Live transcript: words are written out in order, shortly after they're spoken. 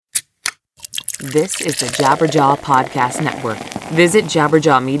This is the Jabberjaw Podcast Network. Visit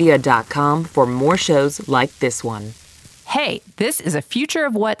jabberjawmedia.com for more shows like this one. Hey, this is a Future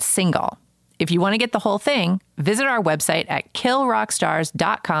of What single. If you want to get the whole thing, visit our website at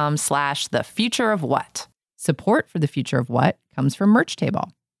killrockstars.com/thefutureofwhat. Support for the Future of What comes from Merch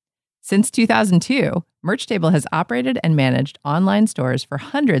Table. Since 2002, Merch Table has operated and managed online stores for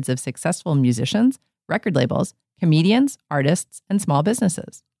hundreds of successful musicians, record labels, comedians, artists, and small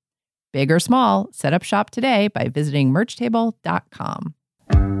businesses. Big or small, set up shop today by visiting merchtable.com.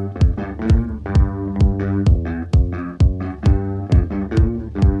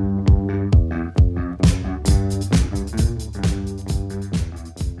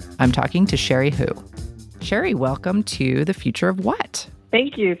 I'm talking to Cherie Hu. Cherie, welcome to the Future of What?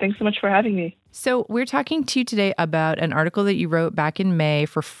 Thank you. Thanks so much for having me. So we're talking to you today about an article that you wrote back in May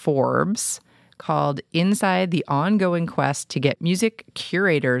for Forbes called Inside the Ongoing Quest to Get Music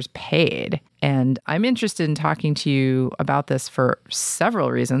Curators Paid. And I'm interested in talking to you about this for several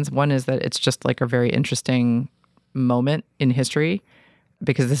reasons. One is that it's just like a very interesting moment in history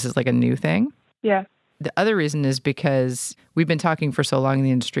because this is like a new thing. Yeah. The other reason is because we've been talking for so long in the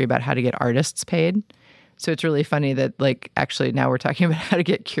industry about how to get artists paid. So it's really funny that like actually now we're talking about how to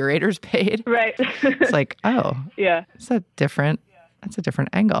get curators paid. Right. It's like, oh, yeah. That's a different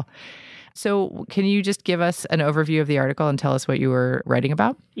angle. So can you just give us an overview of the article and tell us what you were writing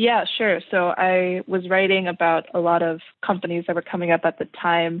about? Yeah, sure. So I was writing about a lot of companies that were coming up at the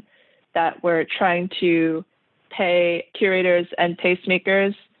time that were trying to pay curators and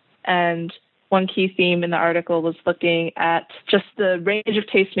tastemakers. And one key theme in the article was looking at just the range of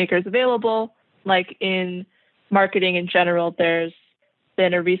tastemakers available. Like in marketing in general, there's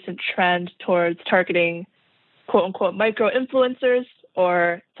been a recent trend towards targeting quote unquote micro influencers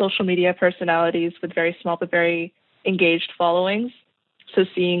or social media personalities with very small but very engaged followings. So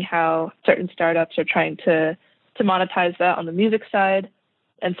seeing how certain startups are trying to monetize that on the music side.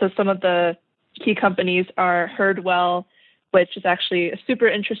 And so some of the key companies are Heardwell, which is actually a super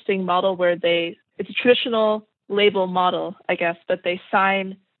interesting model where it's a traditional label model, I guess, but they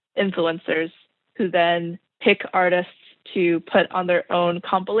sign influencers who then pick artists to put on their own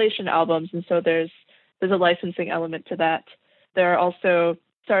compilation albums. And so there's a licensing element to that. There are also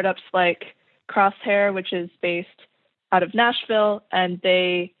startups like Crosshair, which is based out of Nashville, and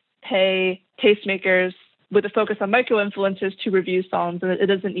they pay tastemakers with a focus on micro-influencers to review songs. And it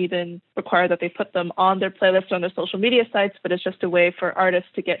doesn't even require that they put them on their playlist or on their social media sites, but it's just a way for artists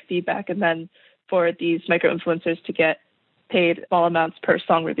to get feedback and then for these micro-influencers to get paid small amounts per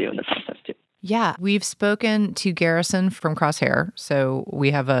song review in the process too. Yeah, we've spoken to Garrison from Crosshair, so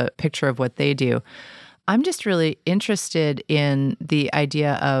we have a picture of what they do. I'm just really interested in the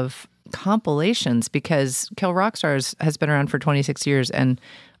idea of compilations because Kill Rockstars has been around for 26 years, and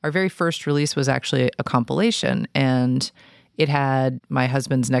our very first release was actually a compilation, and it had my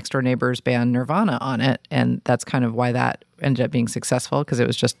husband's next door neighbor's band Nirvana on it, and that's kind of why that ended up being successful because it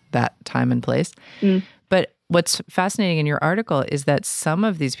was just that time and place. But what's fascinating in your article is that some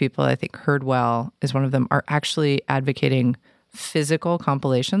of these people, I think Heardwell is one of them, are actually advocating physical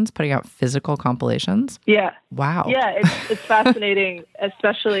compilations, putting out physical compilations. Yeah. Wow. Yeah, it's fascinating,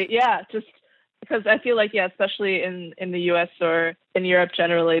 especially, just because I feel like, especially in the US or in Europe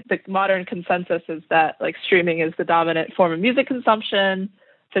generally, the modern consensus is that like streaming is the dominant form of music consumption.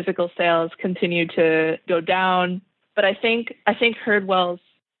 Physical sales continue to go down. But I think Heardwell's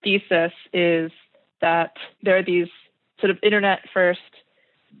thesis is that there are these sort of internet first,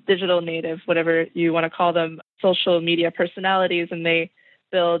 digital native, whatever you want to call them, social media personalities, and they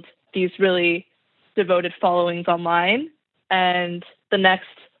build these really devoted followings online. And the next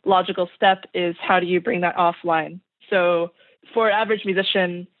logical step is how do you bring that offline? So for an average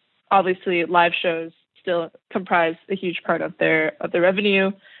musician, obviously live shows still comprise a huge part of their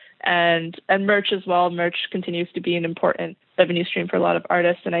revenue, and merch as well. Merch continues to be an important revenue stream for a lot of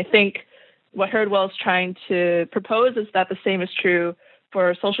artists. And I think what Heardwell is trying to propose is that the same is true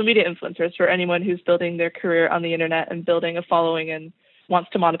for social media influencers, for anyone who's building their career on the internet and building a following and wants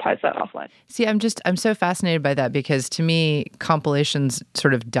to monetize that offline. See, I'm so fascinated by that because to me, compilations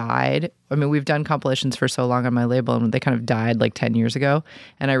sort of died. I mean, we've done compilations for so long on my label and they kind of died like 10 years ago.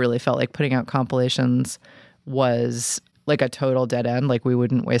 And I really felt like putting out compilations was like a total dead end. Like we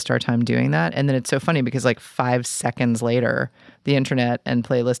wouldn't waste our time doing that. And then it's so funny because like 5 seconds later, the internet and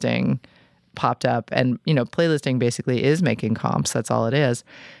playlisting popped up, and playlisting basically is making comps. That's all it is.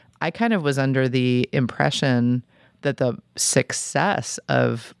 I kind of was under the impression that the success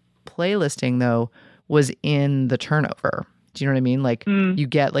of playlisting though was in the turnover. Do you know what I mean? Like you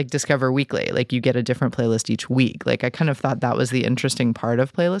get like Discover Weekly, like you get a different playlist each week. Like I kind of thought that was the interesting part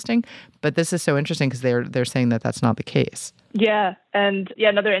of playlisting, but this is so interesting because they're saying that that's not the case. Yeah. And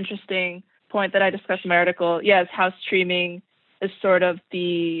another interesting point that I discussed in my article, is how streaming is sort of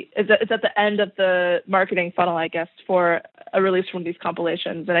it's at the end of the marketing funnel, I guess, for a release from these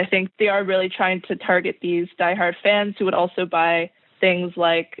compilations. And I think they are really trying to target these diehard fans who would also buy things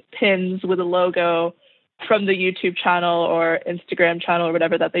like pins with a logo from the YouTube channel or Instagram channel or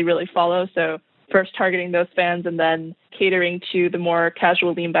whatever that they really follow. So first targeting those fans and then catering to the more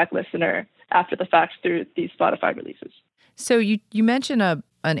casual lean back listener after the fact through these Spotify releases. So you mentioned an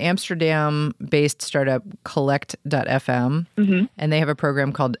Amsterdam-based startup, Collect.fm, and they have a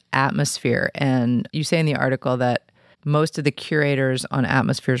program called Atmosphere. And you say in the article that most of the curators on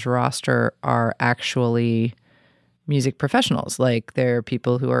Atmosphere's roster are actually music professionals. Like they're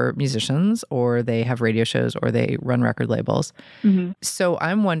people who are musicians or they have radio shows or they run record labels. So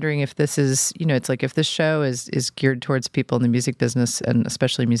I'm wondering if this is, it's like if this show is geared towards people in the music business and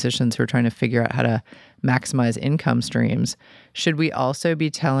especially musicians who are trying to figure out how to maximize income streams, should we also be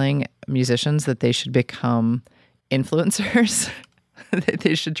telling musicians that they should become influencers? That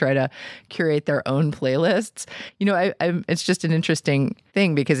they should try to curate their own playlists? It's just an interesting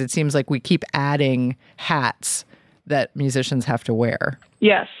thing because it seems like we keep adding hats that musicians have to wear.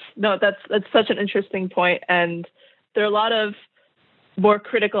 Yes. No, that's such an interesting point. And there are a lot of more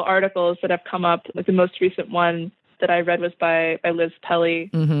critical articles that have come up. Like the most recent one that I read was by Liz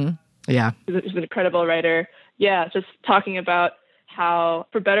Pelly. Yeah. Who's an incredible writer. Yeah, just talking about how,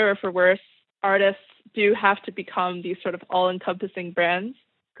 for better or for worse, artists do have to become these sort of all-encompassing brands.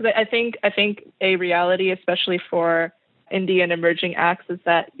 Because I think a reality, especially for indie and emerging acts, is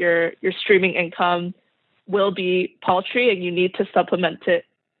that your streaming income will be paltry and you need to supplement it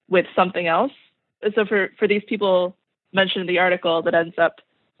with something else. And so for these people mentioned in the article that ends up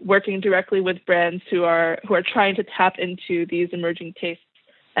working directly with brands who are trying to tap into these emerging tastes.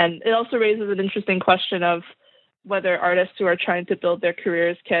 And it also raises an interesting question of whether artists who are trying to build their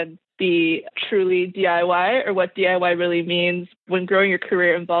careers can be truly DIY or what DIY really means when growing your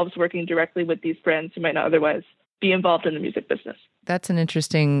career involves working directly with these brands who might not otherwise be involved in the music business. That's an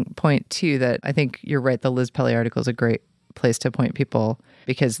interesting point too, that I think you're right. The Liz Pelly article is a great place to point people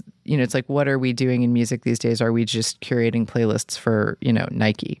because, it's like, what are we doing in music these days? Are we just curating playlists for,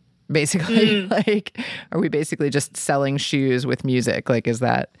 Nike? Basically, like, are we basically just selling shoes with music? Like, is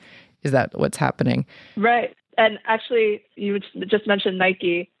that what's happening? Right. And actually, you just mentioned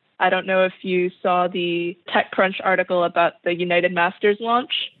Nike. I don't know if you saw the TechCrunch article about the United Masters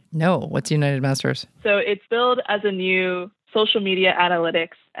launch. No. What's United Masters? So it's billed as a new social media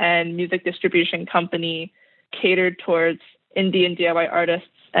analytics and music distribution company catered towards indie and DIY artists.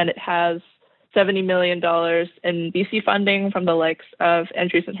 And it has $70 million in VC funding from the likes of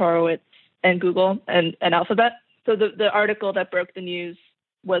Andreessen Horowitz and Google and Alphabet. So the article that broke the news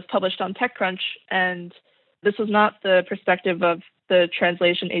was published on TechCrunch. And this was not the perspective of the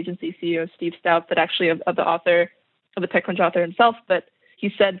translation agency CEO, Steve Stout, but actually of the author, of the TechCrunch author himself. But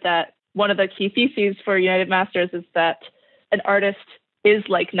he said that one of the key theses for United Masters is that an artist is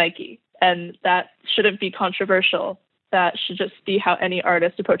like Nike, and that shouldn't be controversial. That should just be how any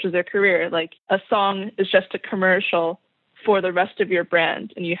artist approaches their career. Like a song is just a commercial for the rest of your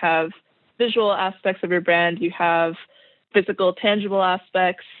brand, and you have visual aspects of your brand, you have physical, tangible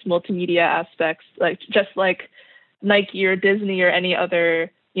aspects, multimedia aspects, like just like Nike or Disney or any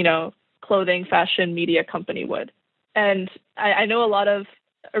other, clothing, fashion, media company would. And I know a lot of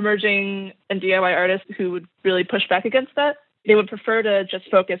emerging and DIY artists who would really push back against that. They would prefer to just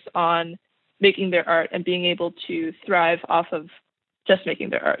focus on making their art and being able to thrive off of just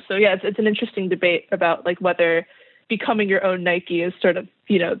making their art. So yeah, it's an interesting debate about like whether becoming your own Nike is sort of,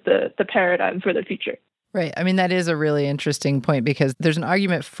 the paradigm for the future. Right. I mean, that is a really interesting point because there's an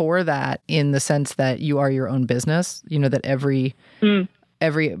argument for that in the sense that you are your own business, that every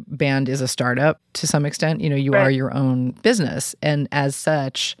band is a startup to some extent. You Right. are your own business. And as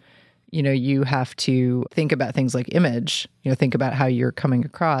such, you have to think about things like image, think about how you're coming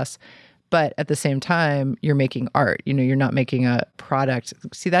across. But at the same time, you're making art. You're not making a product.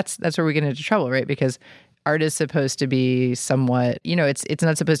 See, that's where we get into trouble, right? Because art is supposed to be somewhat, it's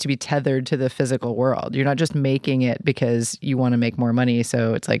not supposed to be tethered to the physical world. You're not just making it because you want to make more money.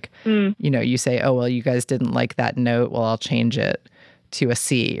 So it's like, you say, oh, well, you guys didn't like that note. Well, I'll change it to a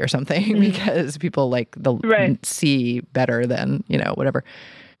C or something because people like the C better than, whatever.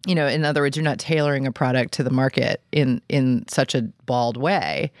 In other words, you're not tailoring a product to the market in such a bald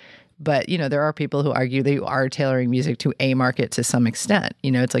way. But, there are people who argue that you are tailoring music to a market to some extent.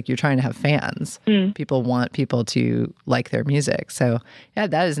 It's like you're trying to have fans. People want people to like their music. So, yeah,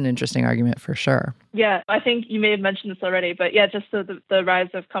 that is an interesting argument for sure. Yeah, I think you may have mentioned this already, but yeah, just the rise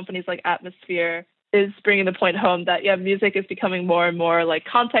of companies like Atmosphere is bringing the point home that, music is becoming more and more like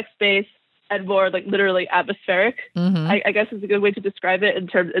context-based and more like literally atmospheric. I guess is a good way to describe it in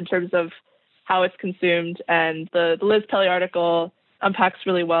terms of how it's consumed. And the Liz Pelly article unpacks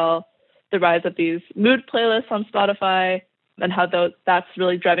really well the rise of these mood playlists on Spotify and how that's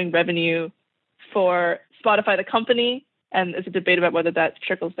really driving revenue for Spotify, the company. And it's a debate about whether that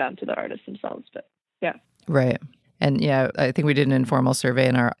trickles down to the artists themselves. But yeah. Right. And yeah, I think we did an informal survey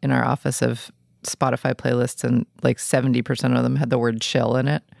in our office of Spotify playlists, and like 70% of them had the word chill in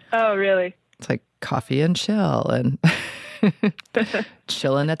it. Oh, really? It's like coffee and chill and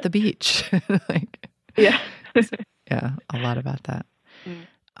chilling at the beach. Yeah. Yeah, a lot about that.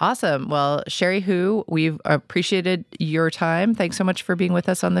 Awesome. Well, Cherie Hu, we've appreciated your time. Thanks so much for being with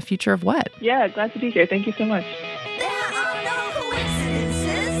us on The Future of What. Yeah, glad to be here. Thank you so much. There are no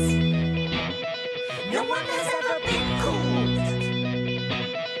coincidences. No one has ever been cooled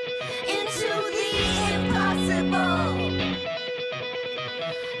into the impossible.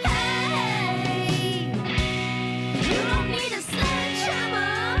 Hey, you don't need a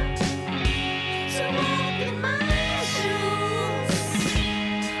sledgehammer to walk in my shoes.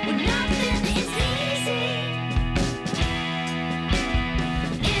 When nothing is easy,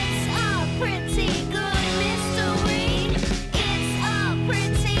 it's a pretty good mystery. It's a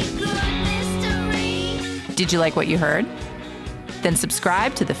pretty good mystery. Did you like what you heard? Then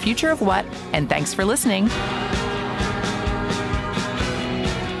subscribe to The Future of What, and thanks for listening.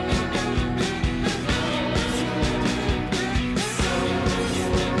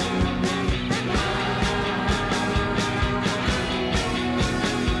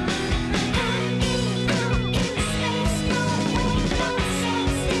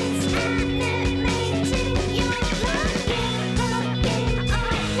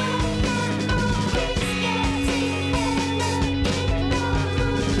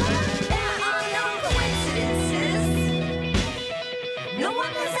 No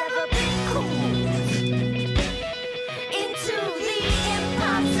one has ever been cooled into the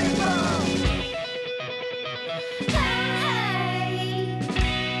impossible. Hey,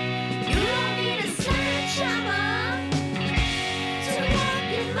 you don't need a sledgehammer to walk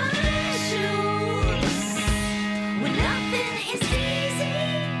in my shoes. When nothing is easy.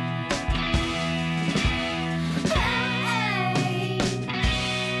 Hey,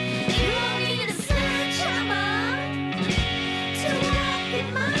 you don't need a sledgehammer to walk in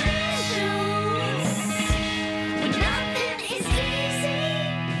my shoes. When nothing is easy.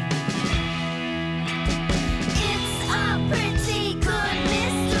 It's a pretty good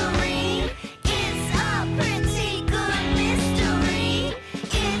mystery. It's a pretty good mystery.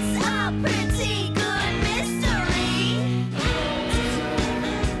 It's a pretty good mystery.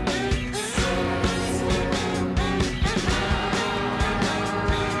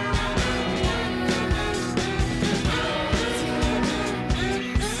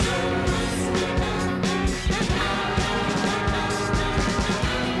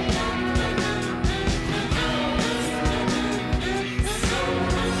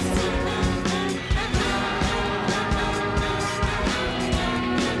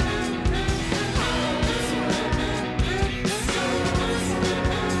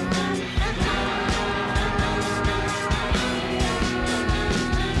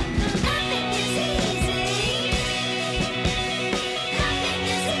 Nothing is easy. Nothing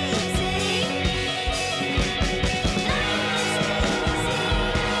is easy. Nothing is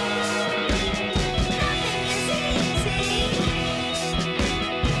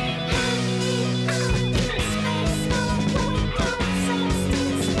easy. Out in space, no point, no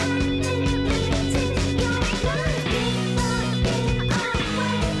substance, unlimited. You're looking away,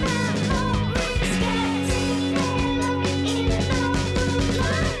 memories getting mellow in the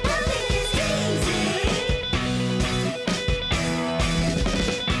moonlight. Nothing is easy.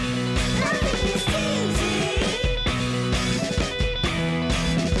 Nothing is easy.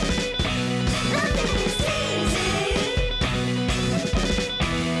 Nothing is easy.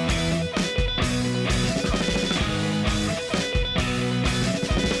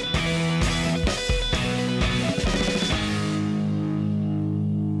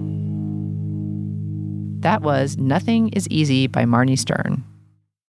 That was Nothing is Easy by Marnie Stern.